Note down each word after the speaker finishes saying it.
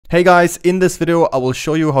Hey guys, in this video I will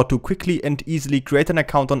show you how to quickly and easily create an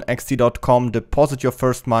account on XT.com, deposit your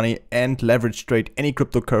first money and leverage trade any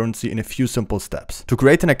cryptocurrency in a few simple steps. To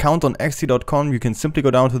create an account on XT.com, you can simply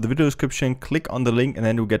go down to the video description, click on the link, and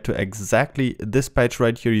then you'll get to exactly this page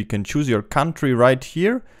right here. You can choose your country right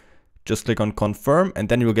here. Just click on confirm and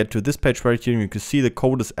then you will get to this page right here and you can see the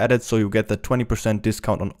code is added, so you get the 20%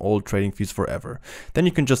 discount on all trading fees forever. Then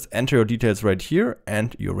you can just enter your details right here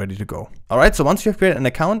and you're ready to go. Alright, so once you have created an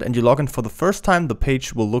account and you log in for the first time, the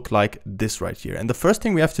page will look like this right here. And the first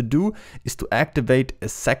thing we have to do is to activate a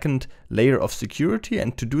second layer of security,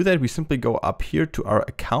 and to do that we simply go up here to our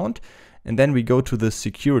account and then we go to the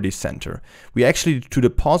security center. We actually, to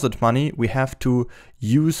deposit money, we have to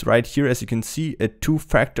use right here, as you can see, a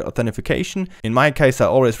two-factor authentication. In my case, I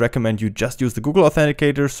always recommend you just use the Google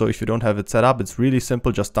Authenticator. So if you don't have it set up, it's really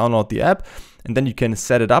simple. Just download the app and then you can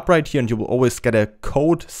set it up right here and you will always get a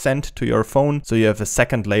code sent to your phone. So you have a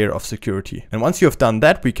second layer of security. And once you have done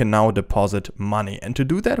that, we can now deposit money. And to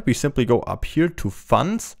do that, we simply go up here to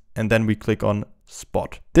funds and then we click on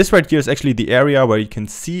spot. This right here is actually the area where you can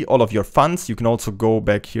see all of your funds. You can also go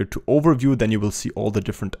back here to overview, then you will see all the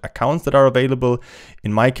different accounts that are available.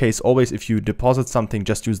 In my case, always if you deposit something,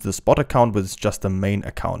 just use the spot account, which is just the main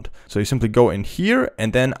account. So you simply go in here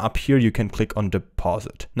and then up here you can click on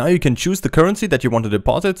deposit. Now you can choose the currency that you want to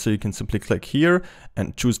deposit. So you can simply click here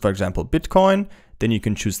and choose, for example, Bitcoin. Then you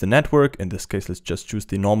can choose the network. In this case, let's just choose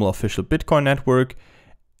the normal official Bitcoin network.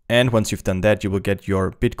 And once you've done that, you will get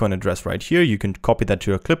your Bitcoin address right here. You can copy that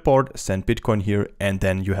to your clipboard, send Bitcoin here, and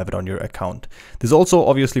then you have it on your account. This also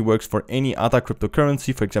obviously works for any other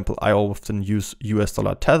cryptocurrency. For example, I often use US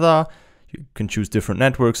dollar Tether. You can choose different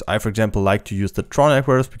networks. I, for example, like to use the Tron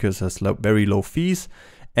networks because it has very low fees.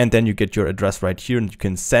 And then you get your address right here and you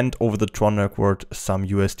can send over the Tron network some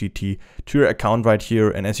USDT to your account right here.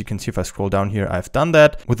 And as you can see, if I scroll down here, I've done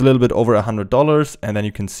that with a little bit over $100. And then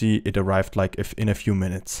you can see it arrived like in a few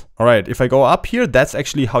minutes. All right, if I go up here, that's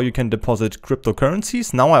actually how you can deposit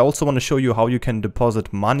cryptocurrencies. Now I also want to show you how you can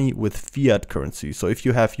deposit money with fiat currency. So if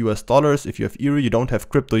you have US dollars, if you have euro, you don't have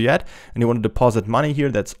crypto yet, and you want to deposit money here,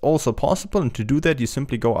 that's also possible. And to do that, you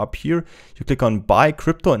simply go up here, you click on buy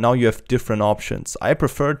crypto, and now you have different options. I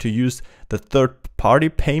prefer to use the third-party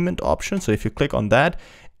payment option. So if you click on that,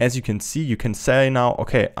 as you can see, you can say now,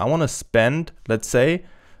 okay, I want to spend, let's say,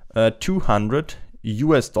 200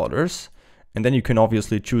 US dollars. And then you can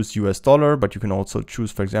obviously choose US dollar, but you can also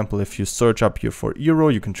choose, for example, if you search up here for euro,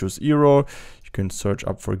 you can choose euro. You can search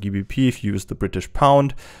up for GBP if you use the British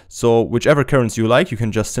pound. So whichever currency you like, you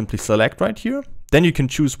can just simply select right here. Then you can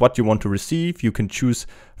choose what you want to receive. You can choose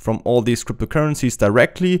from all these cryptocurrencies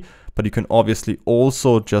directly, but you can obviously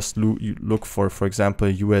also just look for example,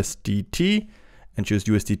 USDT and choose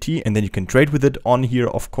USDT, and then you can trade with it on here,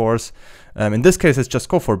 of course. In this case, let's just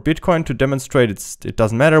go for Bitcoin to demonstrate. It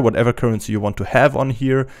doesn't matter, whatever currency you want to have on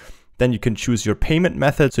here. Then you can choose your payment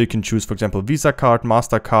method. So you can choose, for example, Visa card,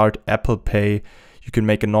 MasterCard, Apple Pay. You can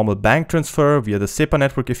make a normal bank transfer via the SEPA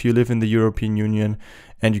network if you live in the European Union.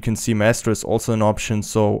 And you can see Maestro is also an option,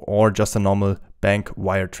 or just a normal bank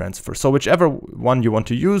wire transfer. So whichever one you want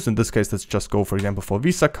to use, in this case, let's just go, for example, for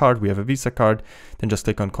Visa card. We have a Visa card, then just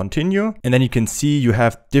click on continue. And then you can see you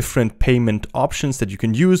have different payment options that you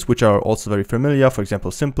can use, which are also very familiar. For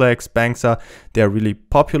example, Simplex, Banksa, they are really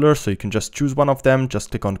popular. So you can just choose one of them,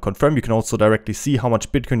 just click on confirm. You can also directly see how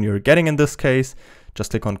much Bitcoin you're getting in this case.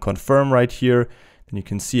 Just click on confirm right here. Then you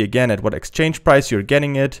can see again at what exchange price you're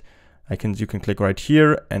getting it. You can click right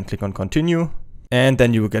here and click on continue. And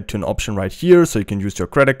then you will get to an option right here. So you can use your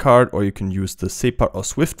credit card, or you can use the SEPA or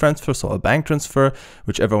SWIFT transfer, so a bank transfer,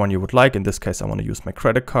 whichever one you would like. In this case, I want to use my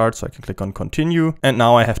credit card, so I can click on continue. And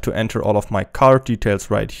now I have to enter all of my card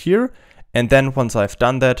details right here. And then once I've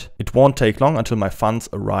done that, it won't take long until my funds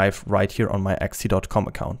arrive right here on my XT.com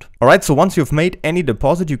account. All right, so once you've made any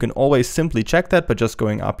deposit, you can always simply check that by just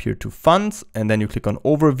going up here to funds, and then you click on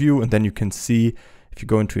overview, and then you can see, if you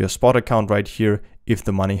go into your spot account right here, if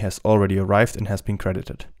the money has already arrived and has been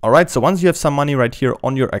credited. All right, so once you have some money right here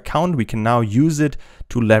on your account, we can now use it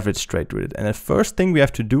to leverage trade with it. And the first thing we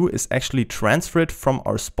have to do is actually transfer it from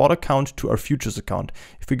our spot account to our futures account.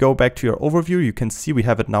 If we go back to your overview, you can see we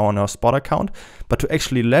have it now on our spot account, but to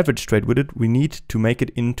actually leverage trade with it, we need to make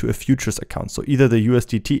it into a futures account. So either the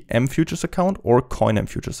USDT M futures account or Coin M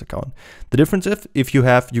futures account. The difference is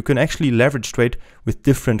you can actually leverage trade with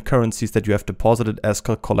different currencies that you have deposited as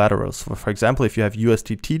collateral. So for example, if you have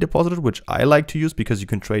USDT deposited, which I like to use because you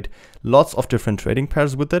can trade lots of different trading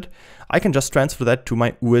pairs with it, I can just transfer that to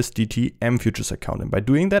my USDT M futures account. And by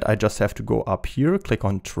doing that, I just have to go up here, click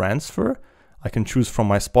on transfer. I can choose from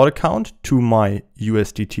my spot account to my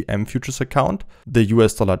USDT M futures account, the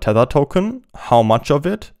US dollar Tether token, how much of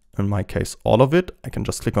it, in my case, all of it. I can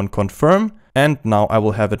just click on confirm. And now I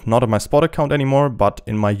will have it not on my spot account anymore, but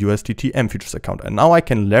in my USDT M futures account. And now I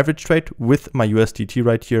can leverage trade with my USDT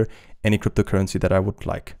right here, any cryptocurrency that I would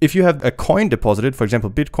like. If you have a coin deposited, for example,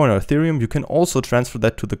 Bitcoin or Ethereum, you can also transfer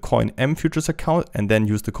that to the Coin M futures account and then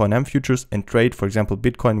use the Coin M futures and trade, for example,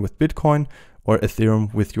 Bitcoin with Bitcoin or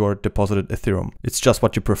Ethereum with your deposited Ethereum. It's just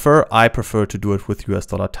what you prefer. I prefer to do it with US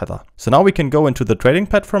dollar Tether. So now we can go into the trading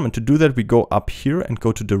platform, and to do that, we go up here and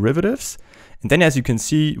go to derivatives. And then as you can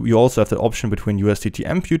see, we also have the option between USDT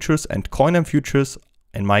M futures and Coin M futures.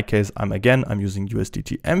 In my case, I'm using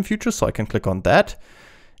USDT M futures, so I can click on that.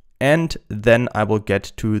 And then I will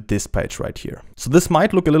get to this page right here. So this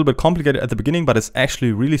might look a little bit complicated at the beginning, but it's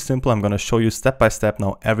actually really simple. I'm going to show you step by step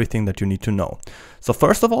now everything that you need to know. So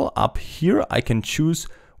first of all, up here, I can choose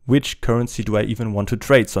which currency do I even want to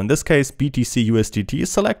trade. So in this case, BTC USDT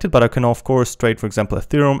is selected, but I can of course trade, for example,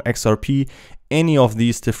 Ethereum, XRP, any of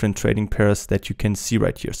these different trading pairs that you can see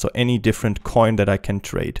right here. So any different coin that I can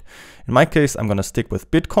trade. In my case, I'm going to stick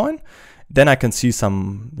with Bitcoin. Then I can see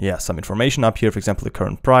some information up here, for example, the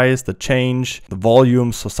current price, the change, the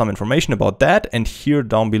volume, so some information about that. And here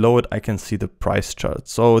down below it, I can see the price chart.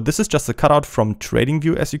 So this is just a cutout from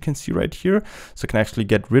TradingView, as you can see right here. So I can actually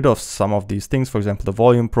get rid of some of these things, for example, the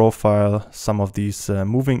volume profile, some of these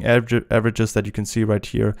moving averages that you can see right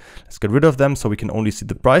here. Let's get rid of them so we can only see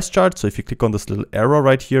the price chart. So if you click on this little arrow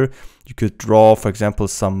right here, you could draw, for example,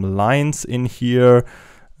 some lines in here.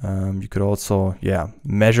 You could also,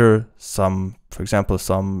 measure some, for example,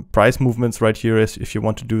 some price movements right here if you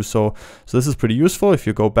want to do so. So this is pretty useful. If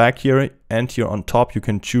you go back here and here on top, you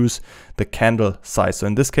can choose the candle size. So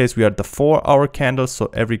in this case, we are at the 4-hour candle. So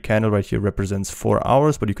every candle right here represents 4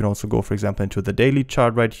 hours, but you can also go, for example, into the daily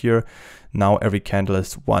chart right here. Now every candle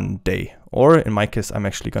is 1 day. Or in my case, I'm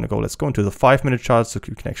actually going to let's go into the 5-minute chart so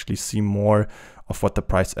you can actually see more of what the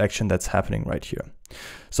price action that's happening right here.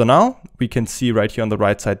 So now we can see right here on the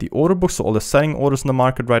right side the order book. So all the selling orders in the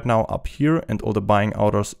market right now up here and all the buying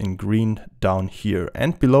orders in green down here.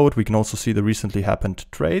 And below it, we can also see the recently happened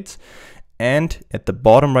trades. And at the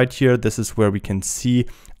bottom right here, this is where we can see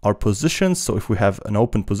our positions. So if we have an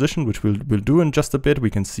open position, which we'll do in just a bit, we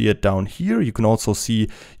can see it down here. You can also see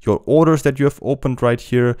your orders that you have opened right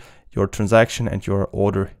here, your transaction and your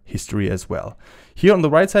order history as well. Here on the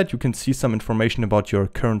right side, you can see some information about your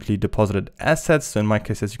currently deposited assets. So in my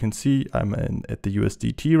case, as you can see, I'm at the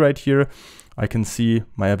USDT right here. I can see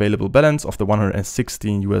my available balance of the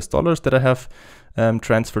 116 US dollars that I have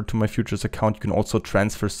transferred to my futures account. You can also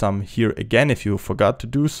transfer some here again if you forgot to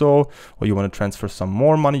do so, or you want to transfer some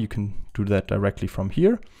more money, you can do that directly from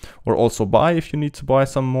here, or also buy if you need to buy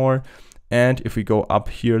some more. And if we go up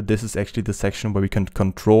here, this is actually the section where we can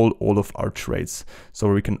control all of our trades.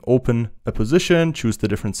 So we can open a position, choose the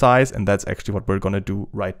different size, and that's actually what we're going to do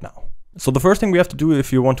right now. So the first thing we have to do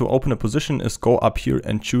if you want to open a position is go up here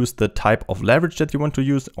and choose the type of leverage that you want to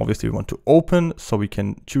use. Obviously we want to open, so we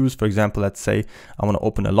can choose, for example, let's say I want to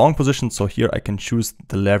open a long position. So here I can choose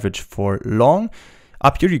the leverage for long.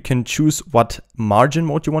 Up here, you can choose what margin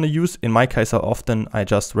mode you want to use. In my case, I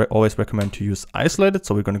just always recommend to use isolated.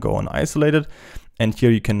 So we're going to go on isolated. And here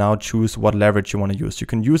you can now choose what leverage you want to use. You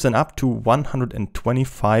can use an up to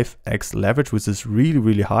 125x leverage, which is really,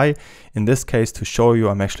 really high. In this case, to show you,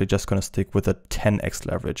 I'm actually just going to stick with a 10x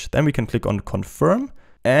leverage. Then we can click on confirm.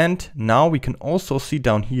 And now we can also see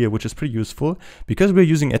down here, which is pretty useful, because we're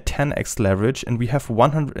using a 10x leverage and we have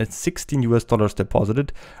 116 US dollars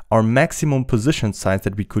deposited, our maximum position size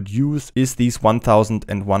that we could use is these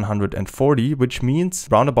 1,140, which means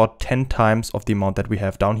around about 10 times of the amount that we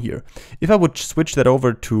have down here. If I would switch that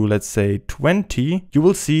over to, let's say 20, you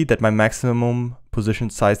will see that my maximum position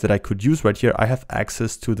size that I could use right here, I have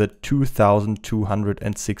access to the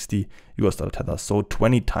 2,260 US dollar tether. So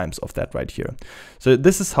 20 times of that right here. So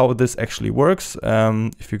this is how this actually works.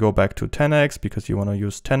 If you go back to 10x, because you want to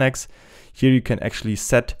use 10x, here you can actually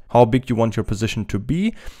set how big you want your position to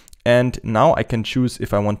be. And now I can choose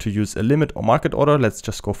if I want to use a limit or market order. Let's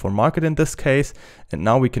just go for market in this case. And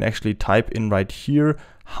now we can actually type in right here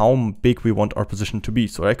how big we want our position to be.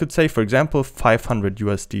 So I could say, for example, 500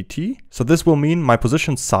 USDT. So this will mean my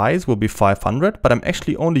position size will be 500, but I'm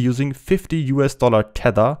actually only using 50 US dollar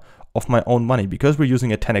tether of my own money because we're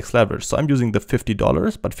using a 10x leverage. So I'm using the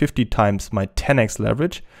 $50, but 50 times my 10x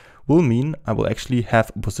leverage will mean I will actually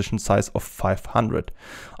have a position size of 500.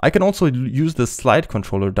 I can also use the slide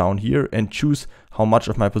controller down here and choose how much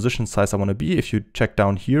of my position size I want to be. If you check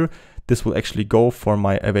down here, this will actually go for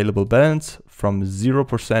my available balance from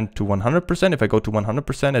 0% to 100%. If I go to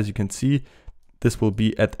 100%, as you can see, this will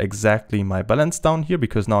be at exactly my balance down here,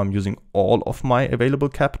 because now I'm using all of my available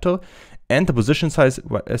capital. And the position size,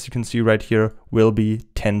 as you can see right here, will be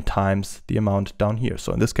 10 times the amount down here.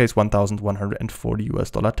 So in this case,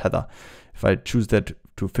 $1,140 tether. If I choose that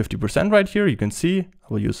to 50% right here, you can see I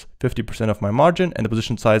will use 50% of my margin, and the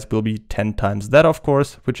position size will be 10 times that, of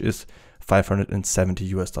course, which is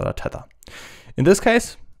 $570 tether. In this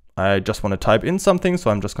case, I just want to type in something, so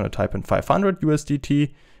I'm just going to type in 500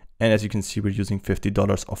 USDT. And as you can see, we're using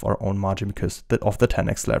 $50 of our own margin because of the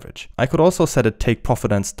 10x leverage. I could also set a take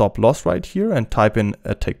profit and stop loss right here and type in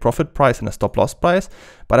a take profit price and a stop loss price.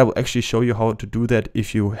 But I will actually show you how to do that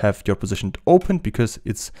if you have your position opened, because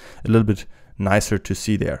it's a little bit nicer to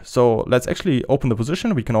see there. So let's actually open the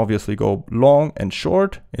position. We can obviously go long and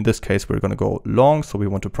short. In this case, we're going to go long. So we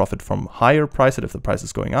want to profit from higher price if the price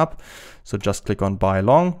is going up. So just click on buy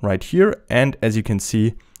long right here. And as you can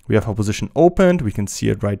see, we have our position opened. We can see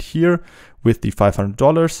it right here with the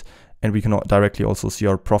 $500, and we can directly also see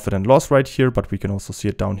our profit and loss right here, but we can also see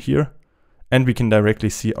it down here. And we can directly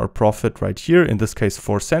see our profit right here. In this case,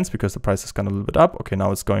 4 cents, because the price has gone a little bit up. Okay,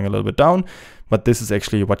 now it's going a little bit down, but this is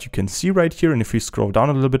actually what you can see right here. And if we scroll down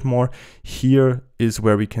a little bit more, here is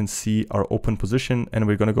where we can see our open position. And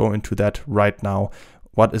we're going to go into that right now.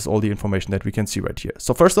 What is all the information that we can see right here?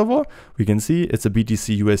 So first of all, we can see it's a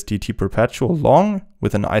BTC USDT perpetual long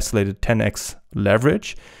with an isolated 10x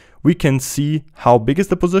leverage. We can see how big is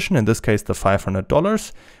the position, in this case, the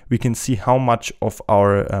 $500. We can see how much of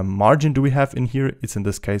our margin do we have in here. It's in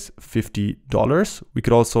this case, $50. We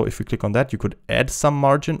could also, if we click on that, you could add some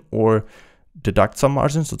margin or deduct some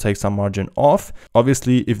margin, so take some margin off.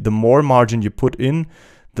 Obviously, if the more margin you put in,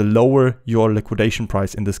 the lower your liquidation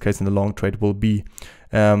price, in this case in the long trade, will be.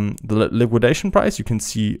 The liquidation price you can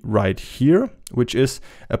see right here, which is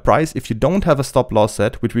a price if you don't have a stop loss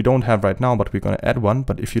set, which we don't have right now, but we're going to add one.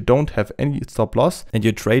 But if you don't have any stop loss and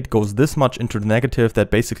your trade goes this much into the negative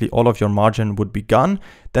that basically all of your margin would be gone,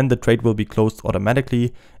 then the trade will be closed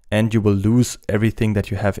automatically and you will lose everything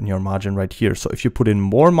that you have in your margin right here. So if you put in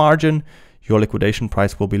more margin, your liquidation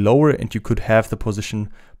price will be lower and you could have the position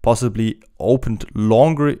possibly opened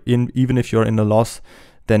longer even if you're in a loss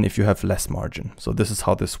than if you have less margin. So this is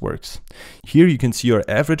how this works. Here you can see your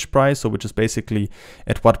average price, so which is basically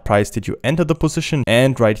at what price did you enter the position.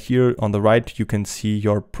 And right here on the right, you can see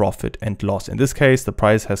your profit and loss. In this case, the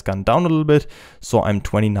price has gone down a little bit. So I'm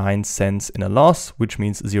 29 cents in a loss, which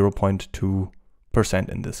means 0.2%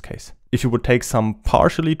 in this case. If you would take some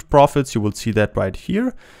partially profits, you will see that right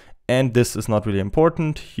here. And this is not really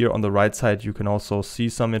important. Here on the right side, you can also see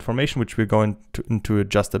some information, which we're going into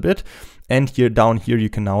just a bit. And here down here, you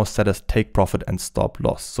can now set a take profit and stop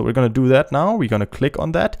loss. So we're going to do that now. We're going to click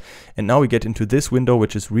on that. And now we get into this window,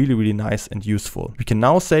 which is really, really nice and useful. We can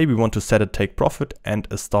now say we want to set a take profit and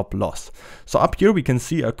a stop loss. So up here, we can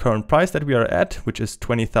see our current price that we are at, which is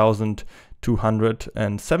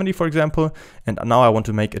 20,270, for example. And now I want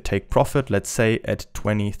to make a take profit, let's say at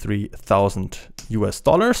 23,000 US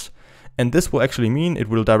dollars. And this will actually mean it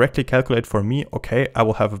will directly calculate for me, okay, I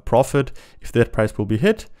will have a profit. If that price will be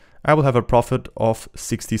hit, I will have a profit of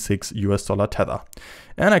 66 US dollar tether.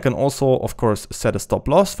 And I can also, of course, set a stop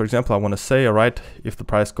loss. For example, I want to say, all right, if the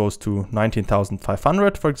price goes to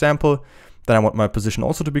 19,500, for example, then I want my position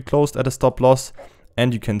also to be closed at a stop loss.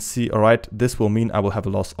 And you can see, all right, this will mean I will have a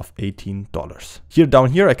loss of $18. Here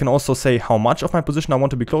down here, I can also say how much of my position I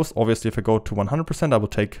want to be closed. Obviously, if I go to 100%, I will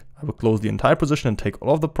close the entire position and take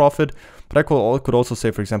all of the profit. But I could also say,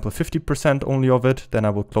 for example, 50% only of it. Then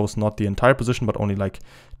I will close not the entire position, but only like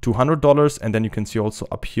 $200. And then you can see also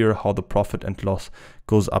up here how the profit and loss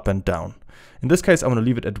goes up and down. In this case, I want to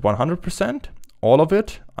leave it at 100%, all of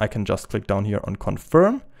it. I can just click down here on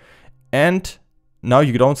confirm. And now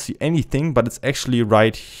you don't see anything, but it's actually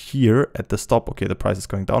right here at the stop. Okay, the price is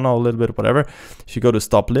going down now a little bit, whatever. If you go to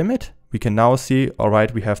stop limit, we can now see, all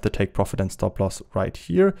right, we have the take profit and stop loss right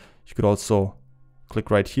here. You could also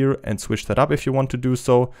click right here and switch that up if you want to do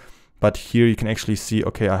so. But here you can actually see,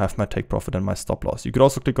 okay, I have my take profit and my stop loss. You could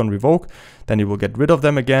also click on revoke, then you will get rid of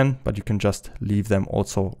them again, but you can just leave them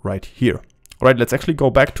also right here. All right, let's actually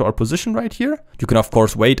go back to our position right here. You can of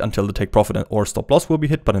course wait until the take profit or stop loss will be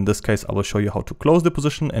hit, but in this case, I will show you how to close the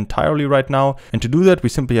position entirely right now. And to do that, we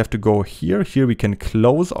simply have to go here. Here we can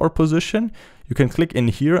close our position. You can click in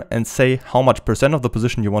here and say how much percent of the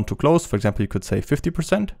position you want to close. For example, you could say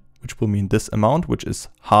 50%, which will mean this amount, which is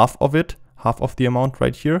half of it, half of the amount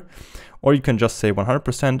right here. Or you can just say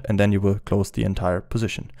 100% and then you will close the entire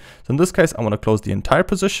position. So in this case, I want to close the entire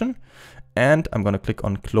position. And I'm gonna click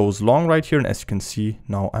on close long right here, and as you can see,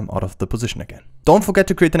 now I'm out of the position again. Don't forget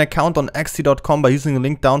to create an account on XT.com by using the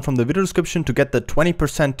link down from the video description to get the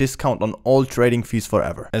 20% discount on all trading fees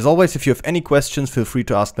forever. As always, if you have any questions, feel free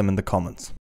to ask them in the comments.